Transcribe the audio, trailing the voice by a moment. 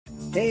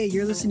Hey,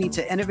 you're listening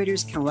to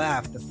Innovators Can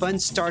Laugh, the fun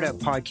startup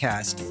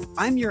podcast.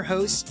 I'm your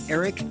host,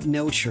 Eric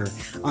Melcher.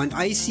 On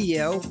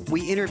ICL,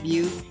 we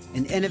interview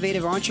an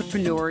innovative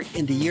entrepreneur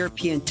in the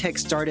European tech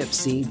startup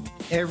scene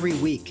every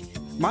week.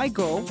 My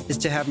goal is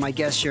to have my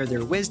guests share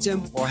their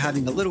wisdom while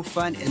having a little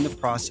fun in the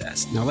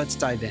process. Now let's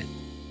dive in.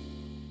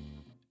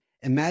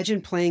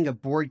 Imagine playing a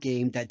board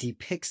game that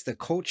depicts the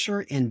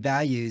culture and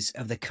values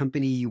of the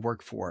company you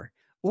work for,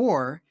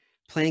 or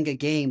playing a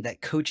game that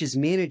coaches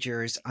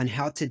managers on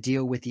how to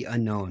deal with the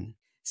unknown.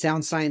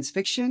 Sounds science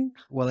fiction?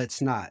 Well,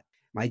 it's not.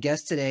 My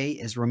guest today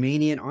is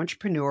Romanian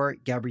entrepreneur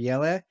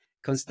Gabriela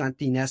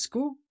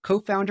Constantinescu,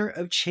 co-founder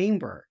of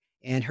Chambr,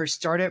 and her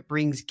startup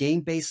brings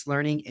game-based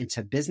learning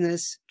into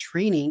business,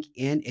 training,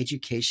 and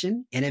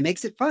education, and it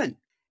makes it fun.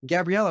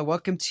 Gabriela,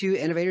 welcome to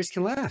Innovators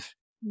Can Laugh.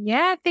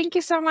 Yeah, thank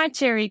you so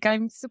much, Eric.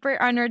 I'm super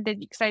honored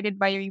and excited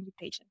by your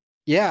invitation.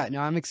 Yeah, no,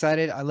 I'm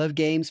excited. I love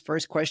games.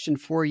 First question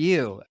for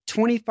you.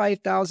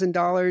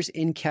 $25,000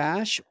 in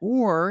cash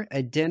or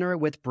a dinner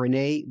with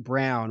Brené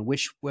Brown?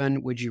 Which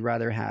one would you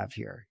rather have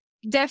here?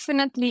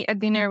 Definitely a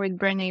dinner with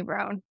Brené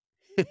Brown.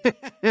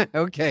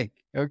 Okay.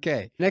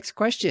 Next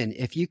question.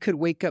 If you could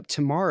wake up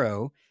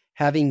tomorrow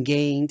having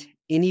gained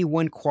any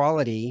one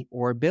quality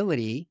or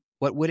ability,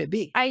 what would it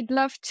be? I'd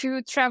love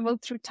to travel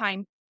through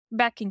time,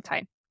 back in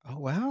time. Oh,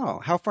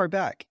 wow. How far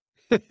back?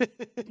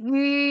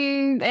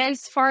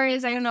 As far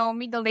as,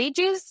 Middle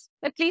Ages,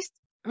 at least.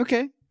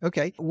 Okay.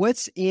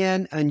 What's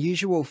an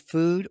unusual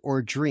food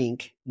or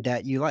drink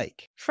that you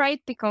like? Fried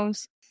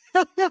pickles.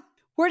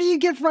 Where do you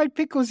get fried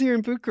pickles here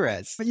in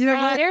Bucharest? You know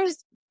what?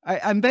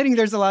 I'm betting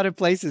there's a lot of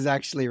places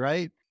actually,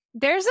 right?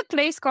 There's a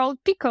place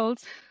called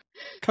Pickles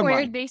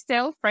where they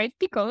sell fried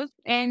pickles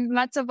and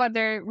lots of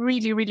other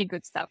really, really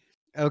good stuff.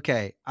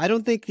 Okay. I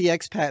don't think the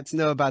expats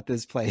know about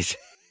this place.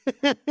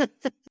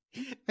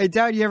 I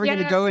doubt you're ever going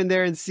to go in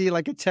there and see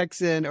like a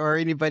Texan or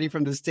anybody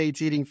from the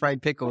States eating fried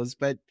pickles,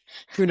 but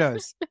who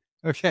knows?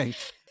 Okay.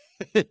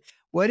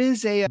 What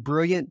is a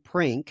brilliant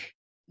prank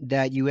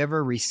that you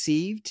ever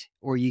received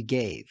or you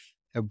gave?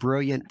 A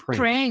brilliant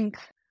prank.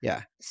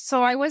 Yeah.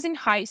 So I was in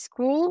high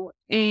school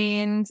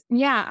and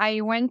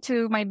I went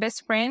to my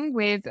best friend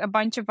with a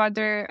bunch of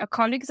other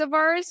colleagues of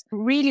ours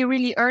really,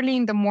 really early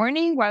in the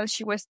morning while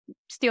she was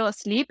still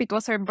asleep. It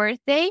was her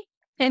birthday.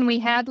 And we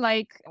had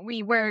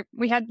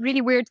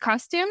really weird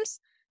costumes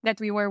that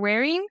we were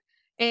wearing.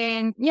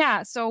 And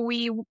so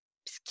we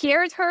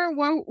scared her,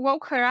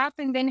 woke her up,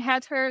 and then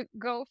had her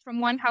go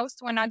from one house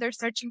to another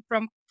searching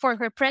for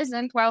her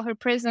present, while her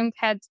present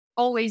had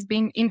always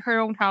been in her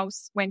own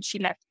house when she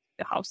left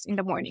the house in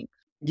the morning.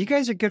 You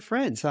guys are good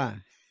friends, huh?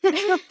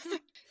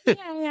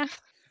 Yeah.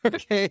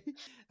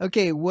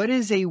 Okay. What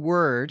is a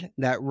word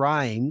that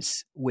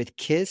rhymes with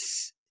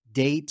kiss,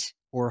 date,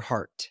 or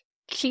heart?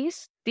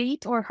 Kiss,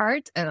 date, or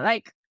heart?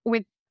 Like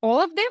with all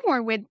of them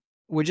or with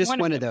just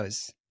one of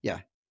those?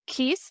 Yeah.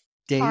 Kiss,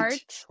 date,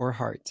 heart, or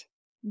heart?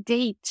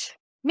 Date.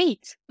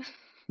 Mate?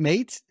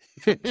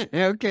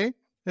 Okay.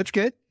 That's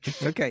good.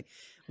 Okay.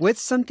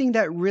 What's something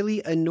that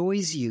really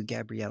annoys you,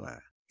 Gabriela?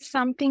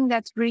 Something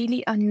that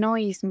really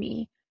annoys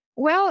me.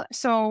 Well,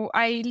 so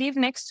I live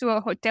next to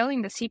a hotel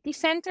in the city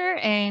center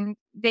and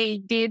they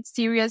did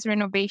serious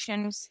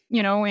renovations,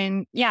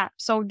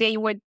 so they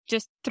would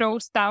just throw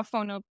stuff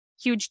on a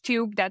huge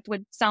tube that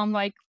would sound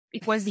like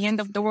it was the end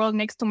of the world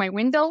next to my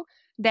window.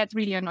 That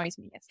really annoys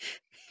me,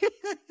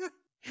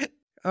 yes.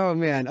 Oh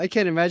man, I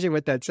can't imagine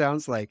what that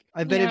sounds like.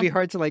 I bet it'd be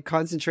hard to like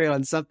concentrate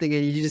on something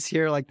and you just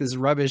hear like this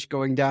rubbish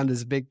going down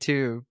this big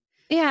tube.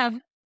 Yeah.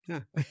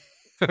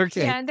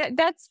 Okay. Yeah,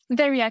 that's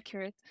very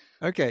accurate.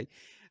 Okay.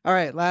 All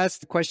right.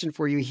 Last question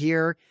for you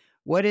here.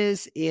 What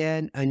is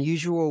an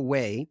unusual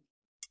way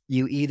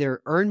you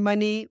either earn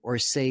money or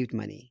saved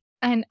money?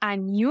 An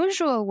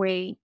unusual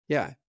way?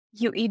 Yeah.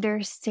 You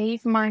either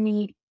save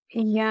money,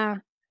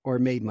 or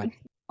made money.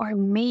 Or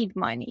made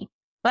money.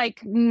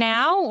 Like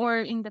now or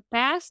in the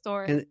past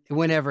or?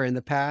 Whenever, in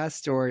the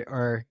past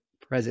or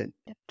present.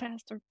 The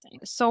past or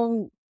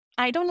so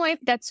I don't know if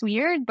that's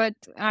weird, but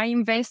I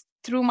invest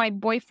through my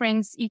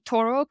boyfriend's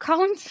eToro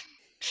account.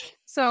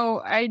 So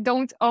I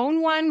don't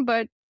own one,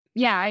 but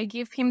I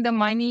give him the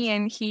money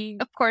and he,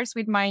 of course,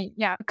 with my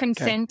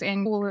consent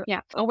and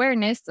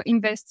awareness,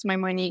 invests my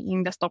money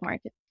in the stock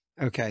market.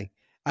 Okay.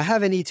 I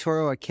have an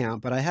eToro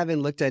account, but I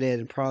haven't looked at it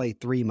in probably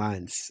 3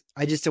 months.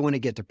 I just don't want to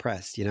get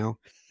depressed,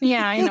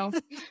 Yeah, I know.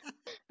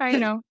 I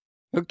know.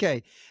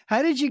 Okay.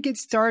 How did you get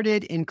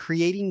started in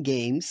creating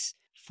games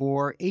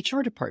for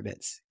HR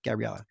departments,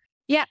 Gabriela?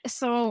 Yeah,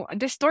 so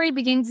the story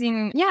begins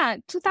in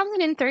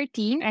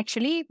 2013,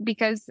 actually,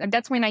 because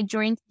that's when I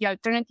joined the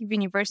Alternative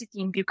University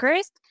in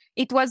Bucharest.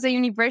 It was a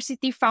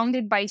university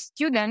founded by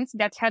students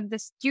that had the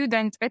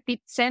student at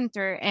its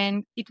center,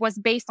 and it was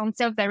based on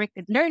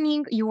self-directed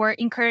learning. You were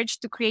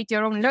encouraged to create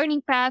your own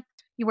learning path.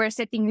 You were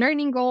setting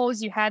learning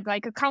goals. You had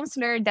like a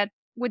counselor that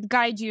would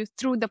guide you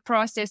through the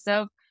process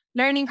of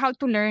learning how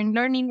to learn,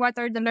 learning what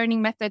are the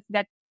learning methods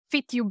that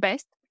fit you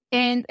best.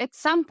 And at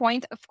some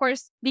point, of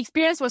course, the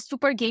experience was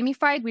super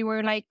gamified. We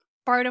were like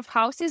part of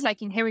houses,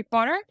 like in Harry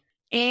Potter.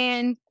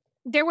 And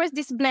there was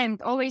this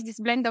blend, always this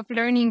blend of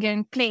learning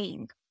and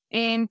playing.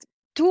 And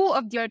two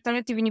of the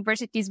alternative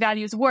university's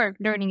values were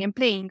learning and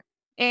playing.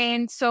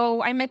 And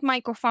so I met my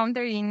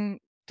co-founder in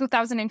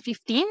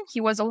 2015.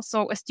 He was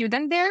also a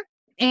student there.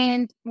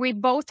 And we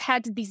both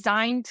had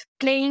designed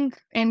playing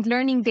and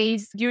learning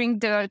days during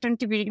the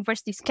alternative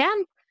university's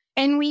camp.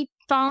 And we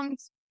found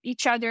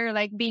each other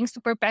like being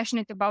super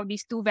passionate about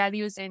these two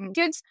values and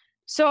kids.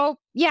 So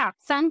at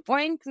some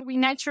point we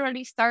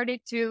naturally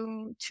started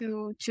to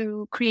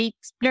create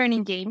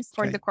learning games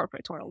for the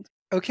corporate world.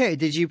 Okay.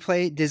 Did you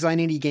design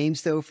any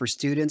games though for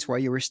students while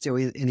you were still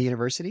in the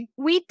university?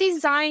 We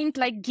designed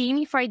like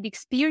gamified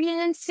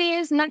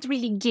experiences, not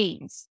really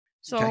games.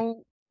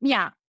 So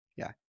yeah.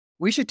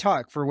 We should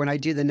talk for when I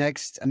do the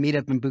next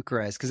meetup in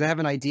Bucharest, because I have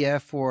an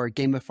idea for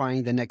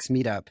gamifying the next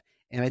meetup,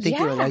 and I think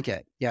you would like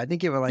it. Yeah, I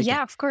think you would like it.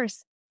 Yeah, of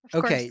course.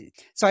 Okay.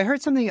 So I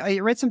read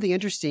something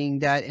interesting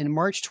that in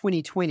March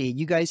 2020,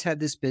 you guys had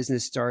this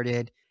business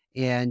started,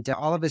 and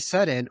all of a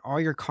sudden, all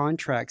your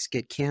contracts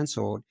get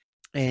canceled,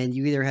 and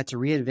you either had to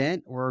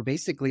reinvent or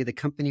basically the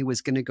company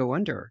was going to go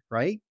under,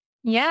 right?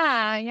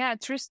 Yeah,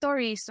 true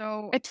story.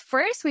 So at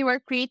first we were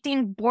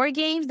creating board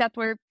games that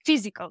were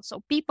physical.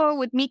 So people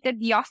would meet at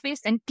the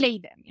office and play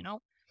them,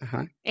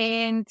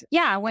 And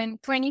when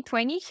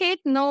 2020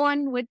 hit, no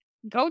one would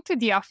go to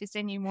the office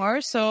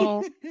anymore.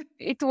 So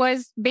it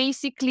was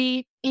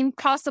basically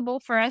impossible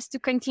for us to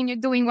continue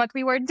doing what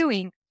we were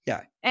doing.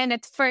 Yeah. And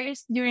at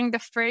first, during the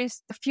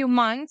first few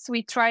months,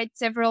 we tried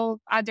several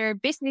other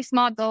business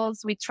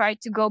models. We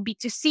tried to go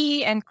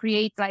B2C and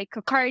create like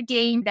a card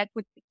game that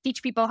would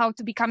teach people how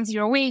to become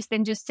zero waste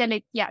and just sell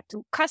it,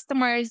 to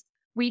customers.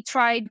 We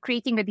tried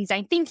creating a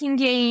design thinking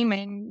game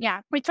and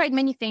we tried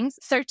many things,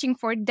 searching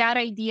for that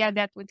idea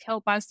that would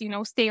help us,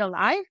 stay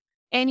alive.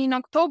 And in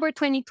October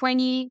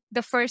 2020,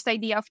 the first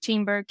idea of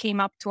Chambr came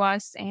up to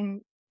us.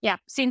 And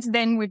since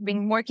then we've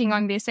been working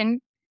on this and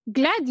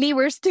gladly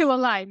we're still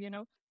alive,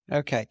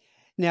 Okay.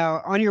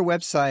 Now, on your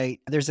website,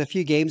 there's a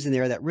few games in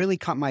there that really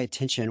caught my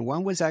attention.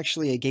 One was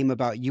actually a game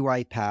about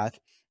UiPath,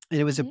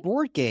 and it was a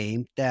board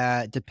game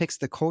that depicts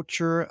the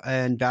culture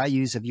and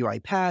values of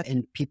UiPath,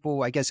 and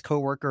people, I guess,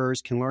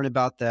 coworkers can learn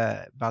about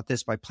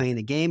this by playing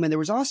the game. And there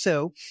was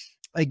also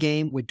a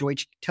game with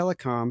Deutsche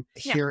Telekom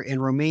here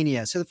in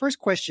Romania. So the first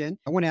question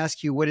I want to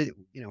ask you,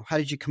 how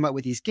did you come up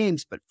with these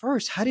games? But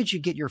first, how did you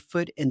get your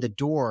foot in the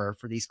door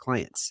for these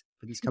clients,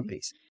 for these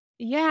companies?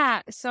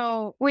 Yeah.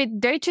 So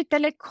with Deutsche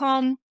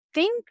Telekom, I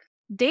think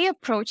they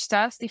approached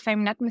us, if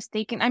I'm not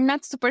mistaken. I'm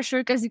not super sure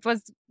because it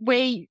was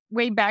way,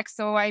 way back.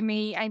 So I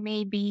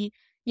may be,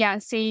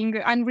 saying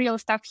unreal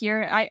stuff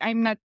here.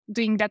 I'm not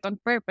doing that on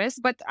purpose,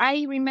 but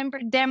I remember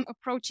them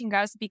approaching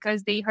us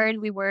because they heard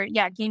we were,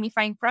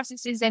 gamifying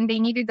processes and they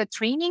needed a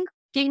training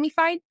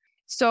gamified.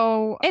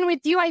 So, and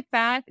with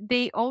UiPath,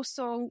 they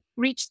also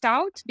reached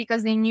out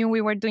because they knew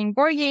we were doing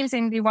board games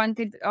and they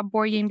wanted a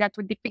board game that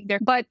would depict their.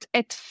 But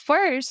at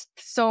first,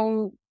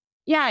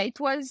 it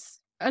was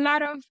a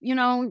lot of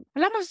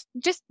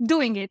just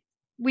doing it.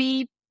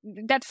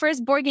 That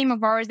first board game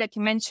of ours that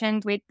you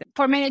mentioned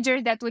for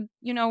managers that would,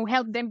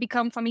 help them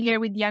become familiar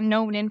with the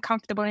unknown and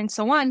comfortable and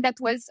so on.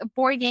 That was a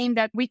board game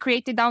that we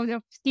created out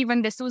of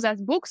Steven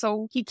D'Souza's book.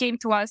 So he came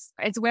to us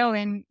as well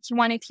and he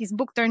wanted his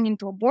book turned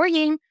into a board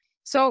game.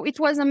 So it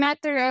was a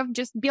matter of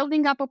just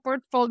building up a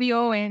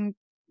portfolio and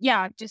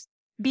just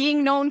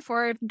being known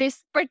for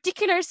this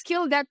particular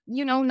skill that,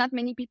 not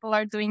many people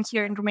are doing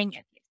here in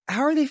Romania.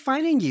 How are they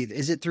finding you?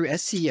 Is it through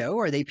SEO?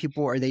 Are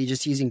they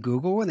just using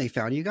Google and they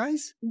found you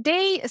guys?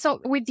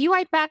 So with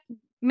UiPath,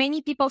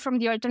 many people from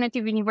the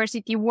alternative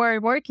university were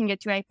working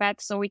at UiPath.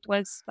 So it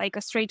was like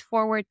a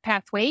straightforward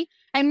pathway.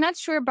 I'm not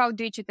sure about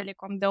Deutsche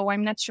Telekom though.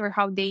 I'm not sure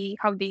how they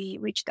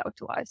reached out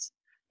to us.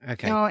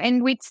 Okay.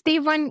 And with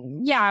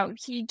Steven,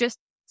 he just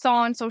saw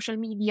on social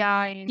media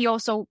and he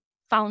also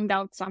found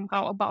out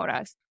somehow about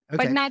us,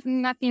 but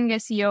nothing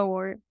SEO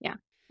or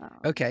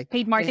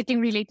paid marketing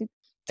related.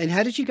 And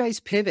how did you guys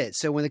pivot?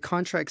 So when the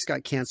contracts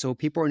got canceled,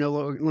 people are no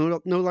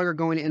longer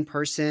going in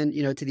person,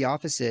 to the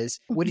offices.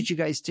 What did you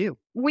guys do?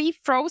 We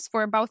froze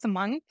for about a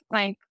month.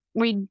 Like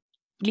we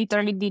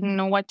literally didn't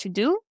know what to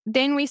do.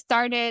 Then we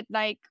started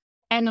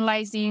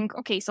analyzing,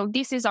 okay, so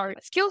this is our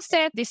skill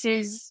set. This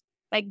is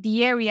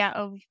the area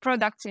of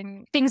products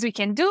and things we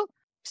can do.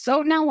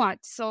 So now what?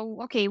 So,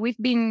 okay, we've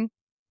been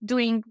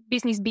doing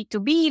business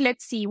B2B.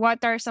 Let's see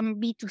what are some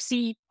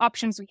B2C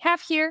options we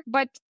have here.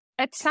 But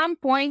at some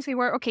point we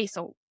were, okay,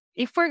 so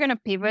if we're going to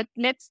pivot,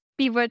 let's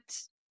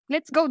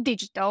go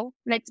digital.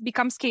 Let's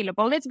become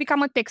scalable. Let's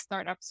become a tech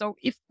startup. So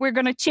if we're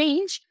going to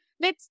change,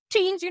 let's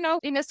change,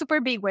 in a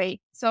super big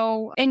way.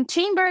 So, and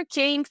Chambr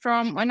came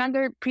from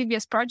another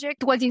previous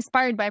project, was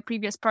inspired by a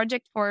previous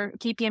project for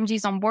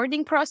KPMG's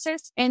onboarding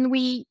process. And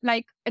we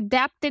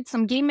adapted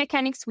some game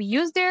mechanics we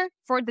used there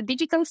for the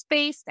digital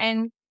space.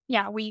 And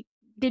we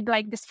did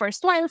this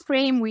first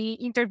wireframe. We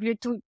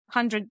interviewed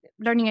 200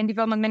 learning and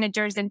development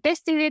managers and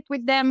tested it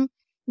with them.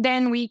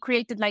 Then we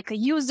created a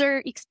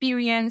user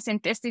experience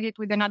and tested it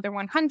with another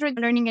 100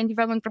 learning and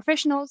development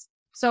professionals.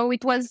 So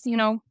it was,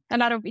 a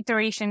lot of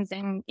iterations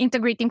and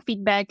integrating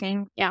feedback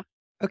and yeah.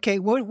 Okay,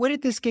 what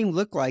did this game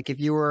look like if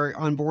you were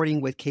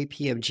onboarding with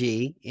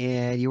KPMG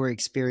and you were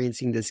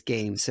experiencing this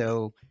game?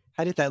 So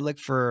how did that look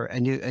for a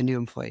new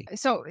employee?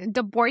 So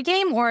the board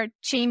game or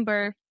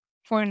Chambr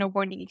for an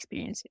onboarding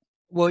experience?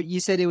 Well, you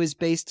said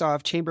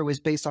Chambr was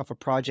based off a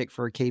project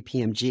for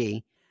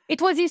KPMG.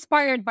 It was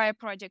inspired by a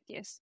project,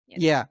 yes.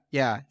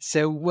 Yeah.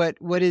 So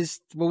what was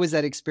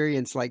that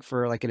experience like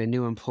for like a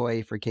new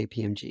employee for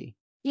KPMG?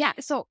 Yeah,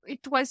 so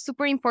it was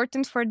super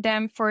important for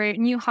them, for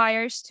new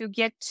hires to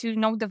get to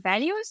know the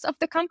values of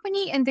the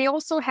company. And they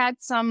also had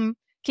some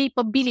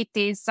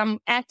capabilities, some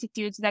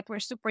attitudes that were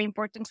super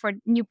important for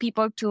new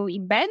people to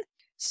embed.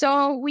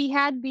 So we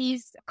had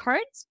these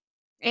cards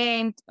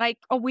and like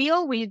a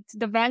wheel with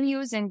the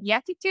values and the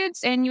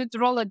attitudes, and you'd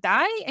roll a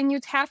die and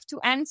you'd have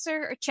to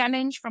answer a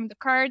challenge from the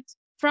cards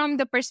from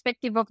the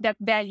perspective of that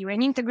value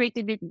and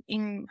integrated it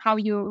in how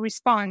you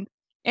respond.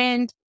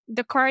 And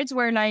the cards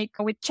were like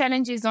with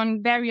challenges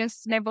on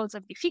various levels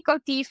of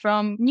difficulty,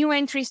 from new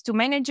entries to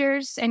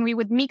managers. And we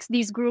would mix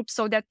these groups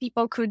so that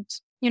people could,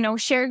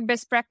 share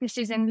best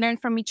practices and learn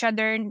from each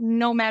other,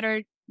 no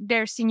matter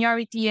their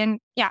seniority,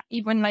 and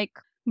even like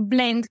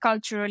blend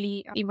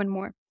culturally even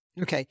more.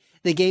 Okay.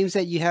 The games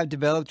that you have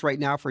developed right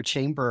now for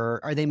Chambr,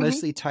 are they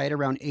mostly tied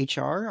around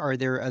HR? Or are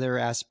there other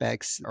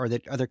aspects? Or are there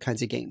other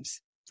kinds of games?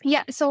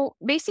 Yeah. So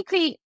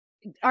basically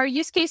our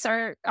use cases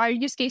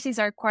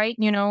are quite,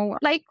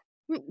 like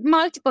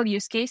multiple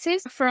use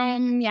cases,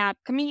 from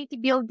community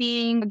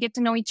building, get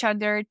to know each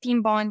other,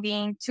 team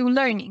bonding, to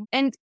learning,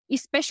 and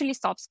especially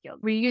soft skills.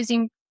 We're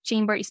using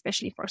Chambr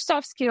especially for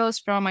soft skills,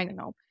 from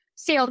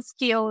sales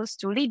skills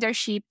to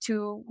leadership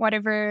to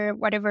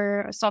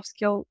whatever soft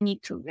skill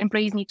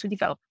employees need to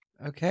develop.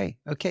 Okay.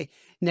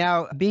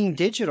 Now, being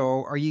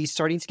digital, are you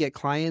starting to get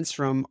clients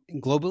from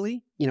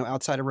globally,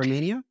 outside of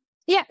Romania?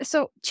 Yeah,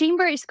 so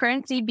Chambr is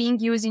currently being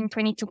used in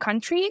 22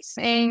 countries.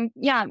 And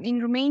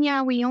in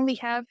Romania, we only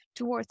have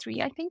 2 or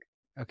 3, I think.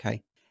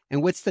 Okay.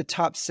 And what's the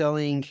top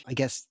selling, I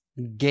guess,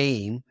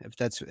 game, if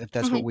that's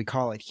what we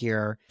call it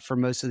here, for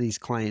most of these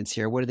clients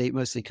here? What are they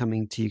mostly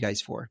coming to you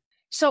guys for?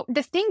 So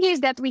the thing is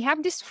that we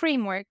have this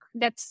framework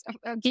that's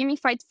a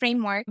gamified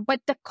framework, but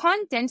the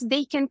content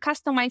they can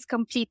customize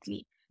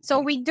completely. So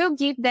we do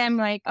give them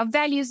like a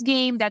values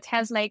game that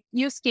has like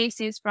use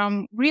cases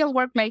from real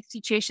work life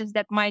situations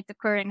that might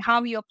occur and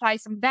how you apply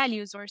some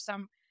values or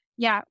some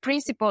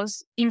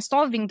principles in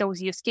solving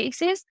those use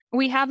cases.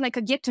 We have like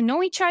a get to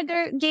know each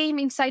other game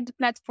inside the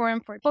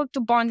platform for people to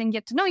bond and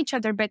get to know each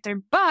other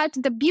better. But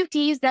the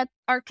beauty is that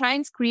our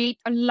clients create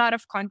a lot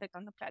of content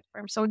on the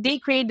platform. So they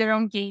create their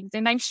own games.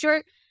 And I'm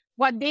sure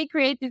what they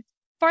create is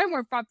far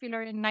more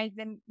popular and nice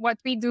than what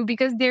we do,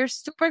 because they're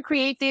super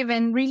creative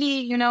and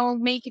really,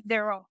 make it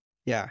their own.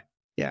 Yeah.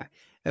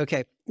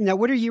 Okay. Now,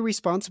 what are you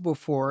responsible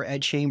for at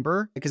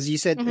Chambr? Because you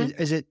said,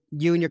 is it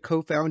you and your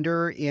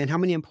co-founder, and how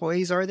many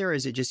employees are there? Or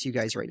is it just you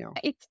guys right now?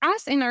 It's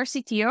us and our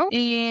CTO.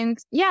 And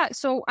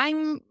so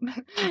I'm,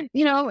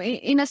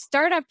 in a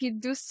startup, you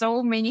do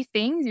so many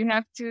things. You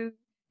have to,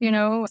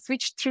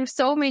 switch through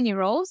so many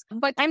roles,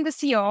 but I'm the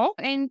CEO.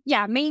 And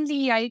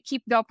mainly I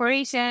keep the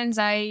operations.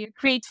 I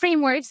create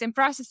frameworks and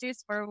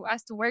processes for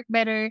us to work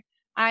better.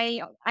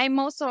 I'm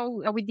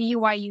also with the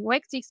UI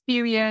UX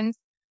experience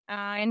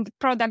and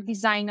product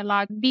design a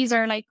lot. These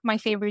are like my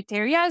favorite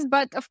areas.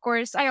 But of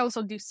course, I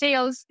also do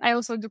sales. I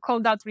also do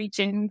cold outreach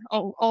and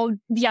all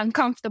the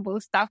uncomfortable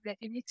stuff that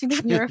you need to do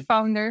when you're a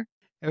founder.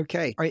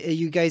 Okay. Are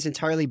you guys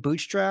entirely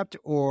bootstrapped,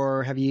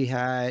 or have you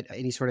had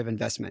any sort of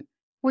investment?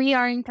 We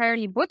are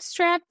entirely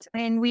bootstrapped,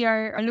 and we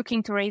are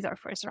looking to raise our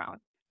first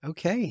round.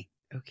 Okay.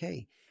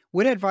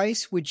 What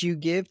advice would you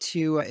give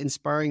to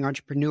inspiring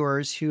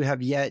entrepreneurs who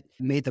have yet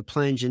made the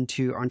plunge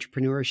into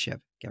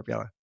entrepreneurship,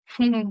 Gabriela?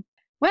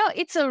 Well,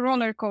 it's a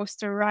roller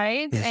coaster,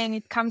 right? Yes. And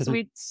it comes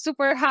with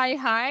super high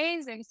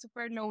highs and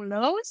super low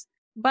lows.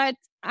 But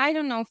I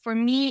don't know, for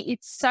me,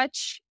 it's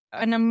such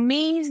an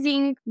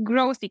amazing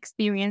growth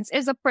experience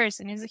as a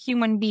person, as a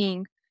human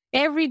being.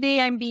 Every day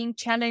I'm being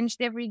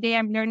challenged. Every day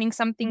I'm learning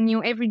something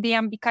new. Every day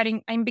I'm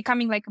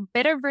becoming like a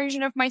better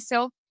version of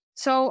myself.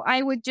 So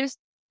I would just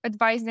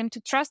advise them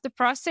to trust the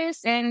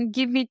process and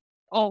give it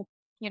all,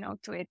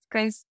 to it,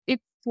 because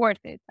it's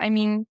worth it. I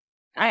mean,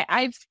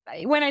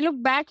 when I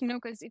look back,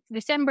 because it's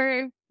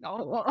December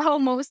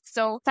almost,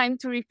 so time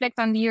to reflect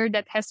on the year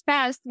that has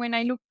passed. When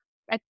I look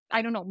at,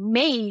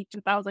 May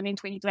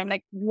 2022, I'm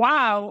like,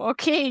 wow,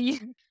 okay,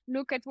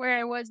 look at where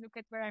I was, look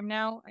at where I'm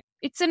now.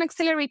 It's an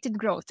accelerated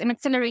growth, an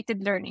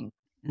accelerated learning.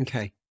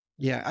 Okay.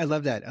 Yeah, I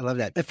love that.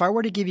 If I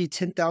were to give you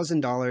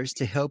 $10,000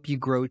 to help you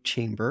grow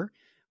Chambr,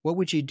 what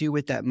would you do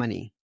with that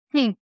money?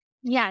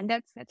 Yeah,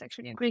 that's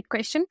actually a great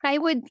question.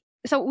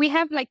 So we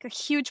have like a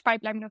huge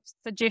pipeline of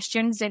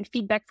suggestions and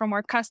feedback from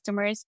our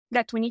customers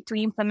that we need to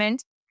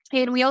implement.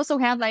 And we also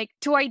have like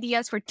 2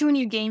 ideas for 2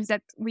 new games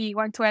that we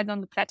want to add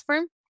on the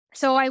platform.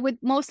 So I would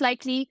most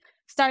likely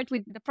start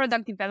with the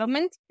product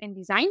development and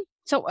design.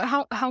 So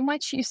how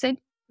much you said?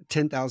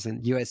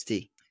 10,000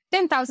 USD.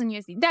 10,000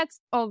 USD. That's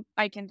all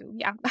I can do.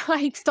 Yeah.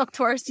 I talk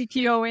to our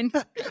CTO and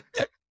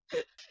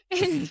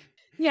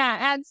yeah,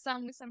 add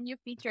some new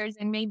features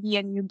and maybe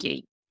a new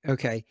game.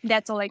 Okay.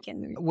 That's all I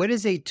can do. What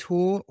is a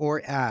tool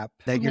or app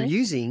that you're Mhm.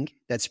 using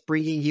that's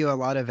bringing you a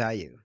lot of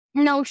value?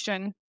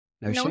 Notion.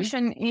 Notion?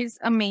 Notion is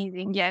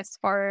amazing. Yes.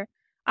 For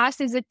us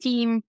as a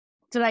team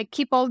to like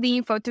keep all the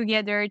info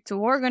together, to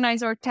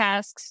organize our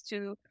tasks,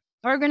 to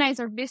organize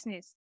our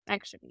business.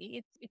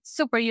 Actually, it's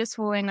super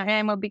useful and I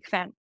am a big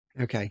fan.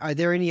 Okay. Are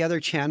there any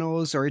other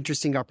channels or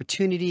interesting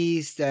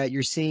opportunities that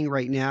you're seeing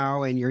right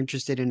now and you're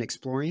interested in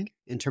exploring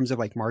in terms of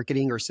like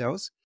marketing or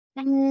sales?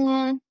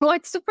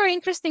 What's super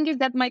interesting is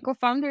that my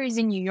co-founder is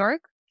in New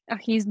York.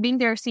 He's been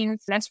there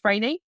since last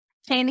Friday,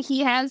 and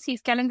he has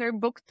his calendar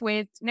booked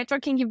with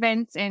networking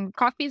events and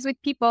coffees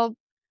with people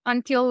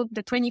until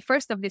the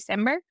 21st of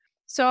December.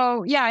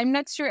 So yeah, I'm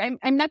not sure.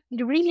 I'm not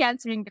really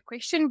answering the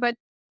question, but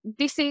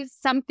this is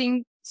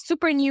something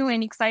super new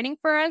and exciting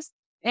for us.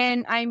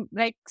 And I'm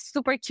like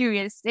super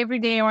curious. Every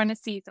day I want to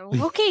see. So,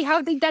 okay,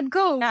 how did that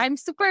go? I'm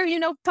super,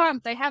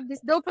 pumped. I have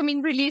this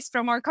dopamine release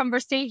from our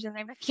conversation.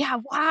 I'm like, yeah,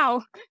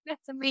 wow,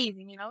 that's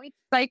amazing. It's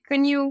like a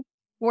new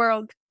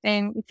world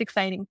and it's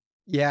exciting.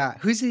 Yeah.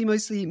 Who's he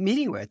mostly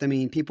meeting with? I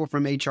mean, people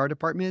from HR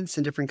departments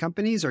and different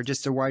companies or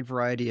just a wide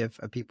variety of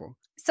people?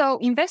 So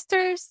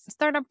investors,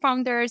 startup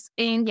founders,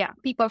 and yeah,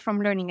 people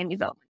from learning and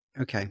development.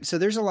 Okay. So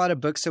there's a lot of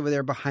books over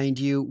there behind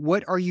you.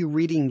 What are you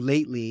reading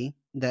lately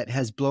that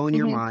has blown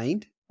your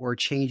mind or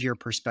changed your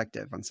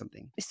perspective on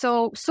something?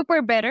 So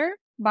Super Better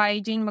by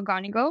Jane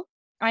McGonigal.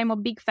 I'm a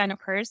big fan of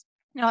hers.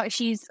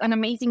 She's an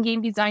amazing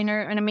game designer,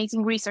 an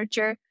amazing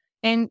researcher.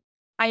 And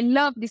I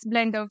love this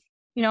blend of,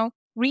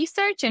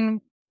 research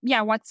and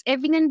what's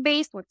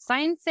evidence-based, what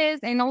science says,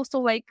 and also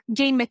like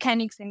game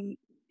mechanics and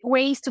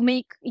ways to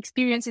make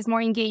experiences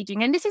more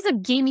engaging. And this is a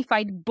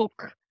gamified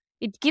book.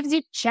 It gives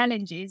you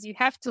challenges. You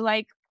have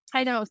to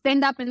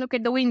stand up and look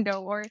at the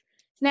window or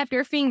snap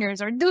your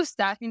fingers or do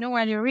stuff,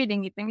 while you're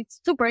reading it. And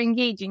it's super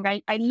engaging.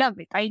 I love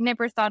it. I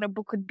never thought a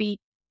book could be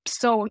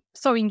so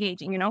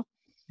engaging,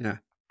 Yeah.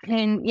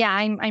 And yeah,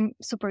 I'm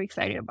super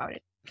excited about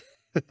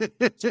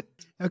it.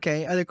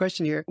 Okay. Other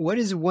question here. What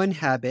is one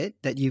habit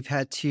that you've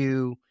had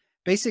to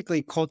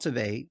basically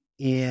cultivate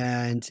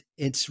and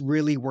it's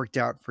really worked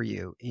out for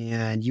you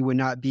and you would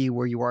not be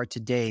where you are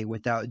today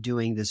without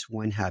doing this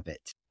one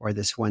habit or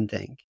this one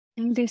thing?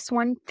 And this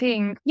one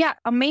thing. Yeah.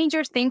 A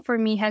major thing for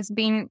me has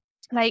been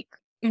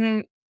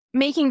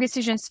making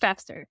decisions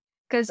faster.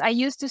 Because I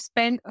used to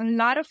spend a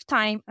lot of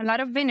time, a lot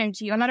of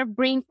energy, a lot of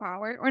brain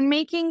power on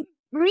making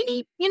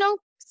really,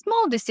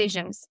 small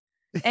decisions.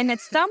 And at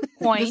some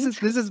point,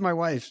 this is my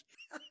wife.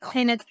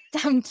 And at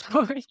some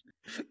point,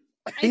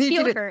 I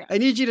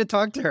need you to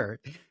talk to her.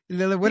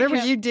 Whatever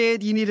you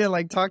did, you need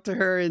to talk to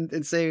her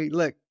and say,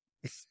 look,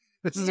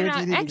 this is what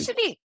you need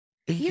actually,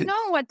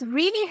 what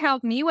really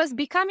helped me was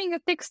becoming a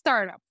tech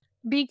startup.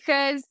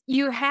 Because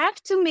you have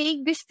to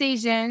make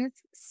decisions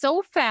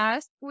so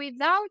fast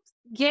without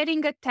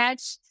getting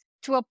attached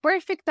to a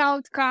perfect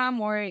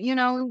outcome or,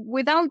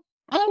 without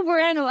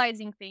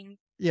overanalyzing things.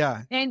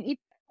 Yeah. And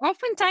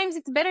oftentimes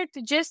it's better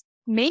to just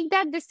make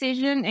that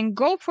decision and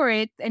go for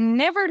it and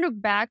never look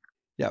back.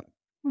 Yep.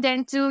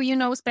 Than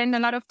to, spend a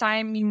lot of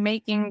time in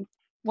making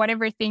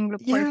whatever thing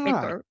look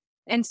perfect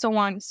and so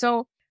on.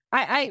 So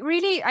I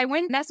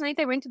went last night,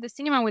 I went to the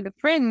cinema with a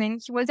friend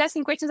and he was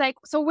asking questions like,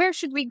 so where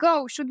should we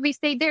go? Should we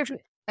stay there?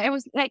 I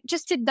was like,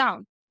 just sit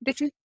down.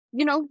 This is,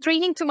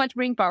 draining too much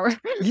brain power.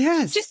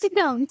 Yes. Just sit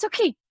down. It's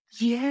okay.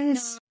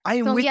 Yes.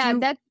 I'm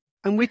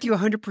with you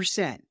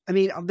 100%. I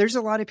mean, there's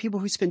a lot of people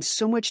who spend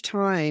so much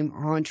time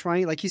on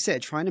trying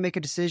to make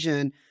a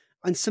decision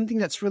on something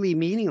that's really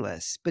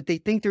meaningless, but they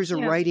think there's a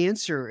right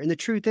answer. And the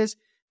truth is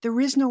there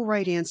is no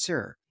right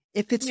answer.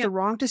 If it's the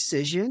wrong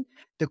decision,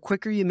 the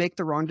quicker you make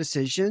the wrong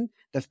decision,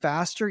 the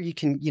faster you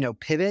can,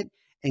 pivot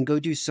and go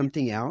do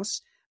something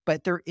else.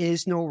 But there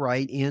is no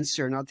right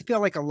answer. And I feel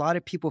like a lot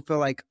of people feel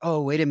like,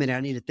 oh, wait a minute, I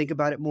need to think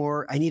about it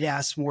more. I need to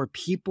ask more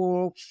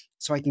people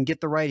so I can get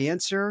the right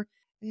answer.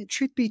 And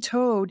truth be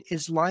told,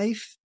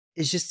 life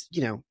is just,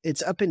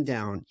 it's up and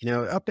down,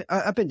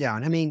 up and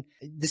down. I mean,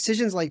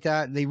 decisions like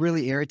that, they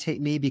really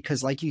irritate me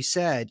because like you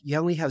said, you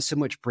only have so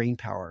much brain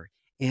power.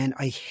 And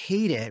I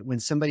hate it when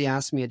somebody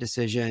asks me a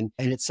decision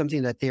and it's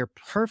something that they're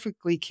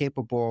perfectly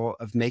capable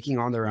of making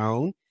on their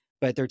own,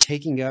 but they're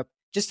taking up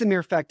just the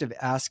mere fact of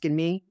asking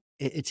me.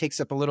 It takes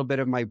up a little bit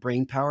of my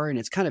brain power and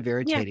it's kind of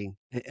irritating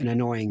and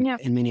annoying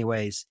in many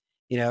ways,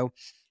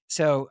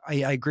 So I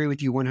agree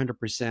with you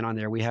 100% on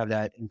there. We have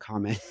that in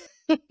common.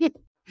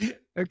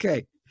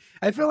 Okay.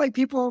 I feel like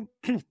people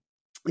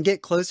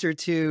get closer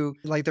to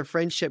their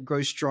friendship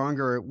grows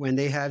stronger when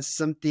they have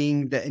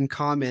something that in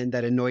common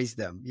that annoys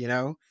them,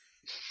 Yeah.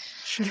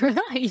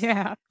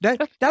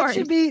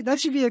 That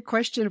should be a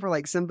question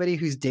for somebody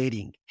who's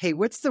dating. Hey,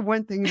 what's the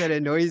one thing that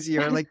annoys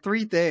you? Or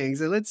 3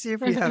 things. And let's see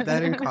if we have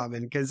that in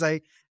common. Because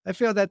I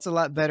feel that's a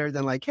lot better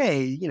than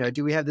hey,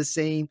 do we have the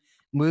same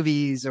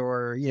movies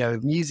or,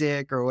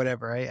 music or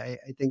whatever? I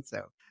think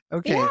so.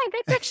 Okay. Yeah,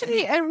 that's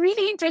actually a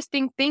really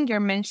interesting thing you're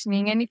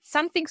mentioning, and it's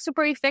something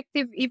super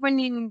effective even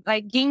in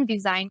like game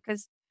design.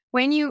 Because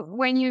when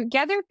you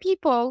gather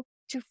people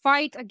to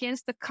fight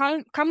against the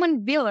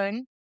common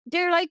villain,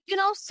 they're like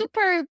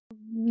super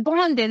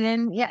bonded,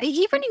 and yeah,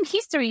 even in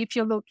history, if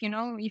you look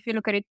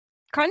at it,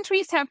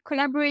 countries have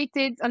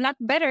collaborated a lot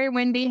better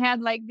when they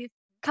had like this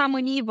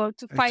common evil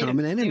to A fight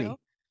common against. enemy.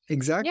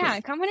 Exactly. Yeah,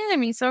 common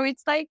enemy. So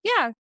it's like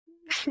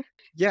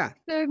Yeah.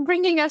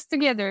 bringing us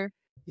together.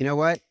 You know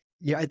what?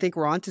 Yeah, I think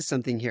we're onto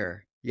something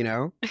here,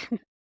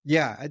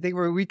 Yeah, I think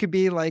we could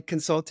be like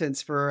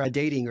consultants for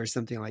dating or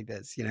something like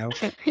this, Yeah.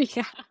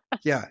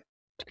 Yeah.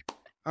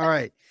 All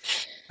right.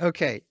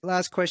 Okay.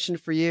 Last question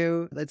for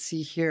you. Let's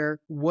see here.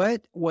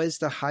 What was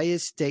the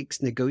highest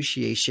stakes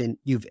negotiation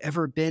you've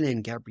ever been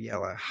in,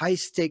 Gabriela? High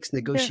stakes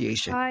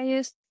negotiation. The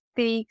highest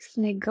stakes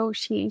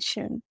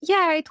negotiation.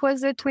 Yeah, it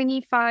was a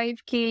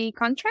 25K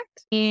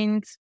contract,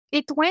 and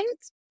it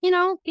went,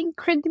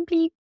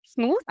 incredibly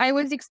smooth. I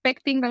was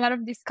expecting a lot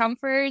of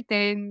discomfort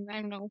and,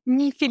 I don't know,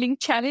 me feeling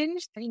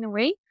challenged in a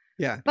way,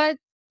 Yeah. but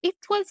it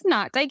was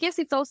not. I guess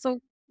it's also,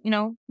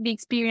 the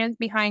experience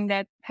behind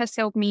that has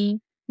helped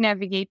me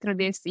navigate through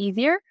this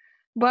easier.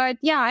 But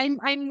yeah, I'm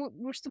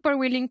super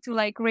willing to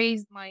like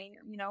raise my,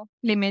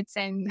 limits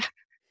and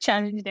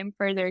challenge them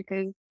further,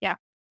 because yeah,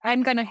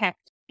 I'm gonna have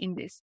to in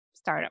this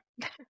startup.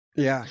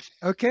 Yeah.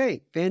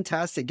 Okay.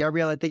 Fantastic.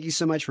 Gabriela, thank you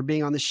so much for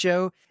being on the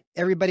show.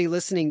 Everybody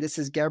listening, this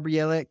is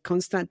Gabriela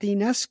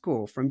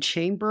Constantinescu from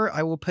Chambr.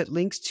 I will put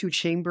links to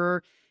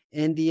Chambr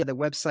in the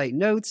website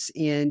notes.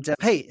 And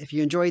hey, if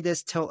you enjoyed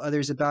this, tell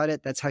others about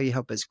it. That's how you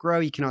help us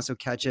grow. You can also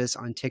catch us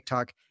on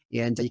TikTok,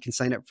 and you can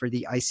sign up for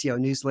the ICO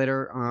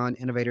newsletter on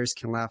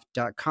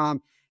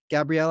innovatorscanlaugh.com.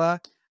 Gabriela,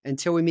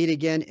 until we meet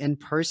again in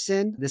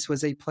person, this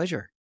was a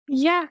pleasure.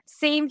 Yeah,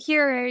 same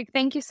here, Eric.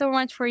 Thank you so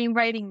much for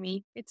inviting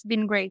me. It's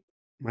been great.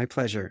 My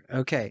pleasure.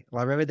 Okay.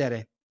 La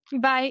rivedere.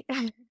 Bye.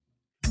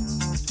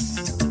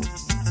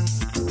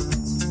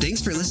 Thanks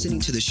for listening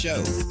to the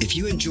show. If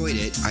you enjoyed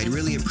it, I'd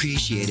really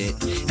appreciate it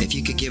if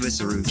you could give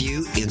us a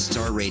review and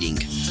star rating.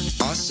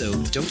 Also,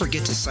 don't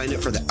forget to sign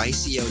up for the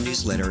ICO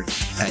newsletter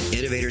at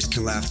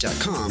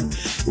innovatorscanlaugh.com,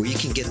 where you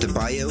can get the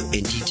bio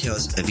and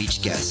details of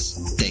each guest.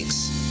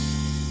 Thanks.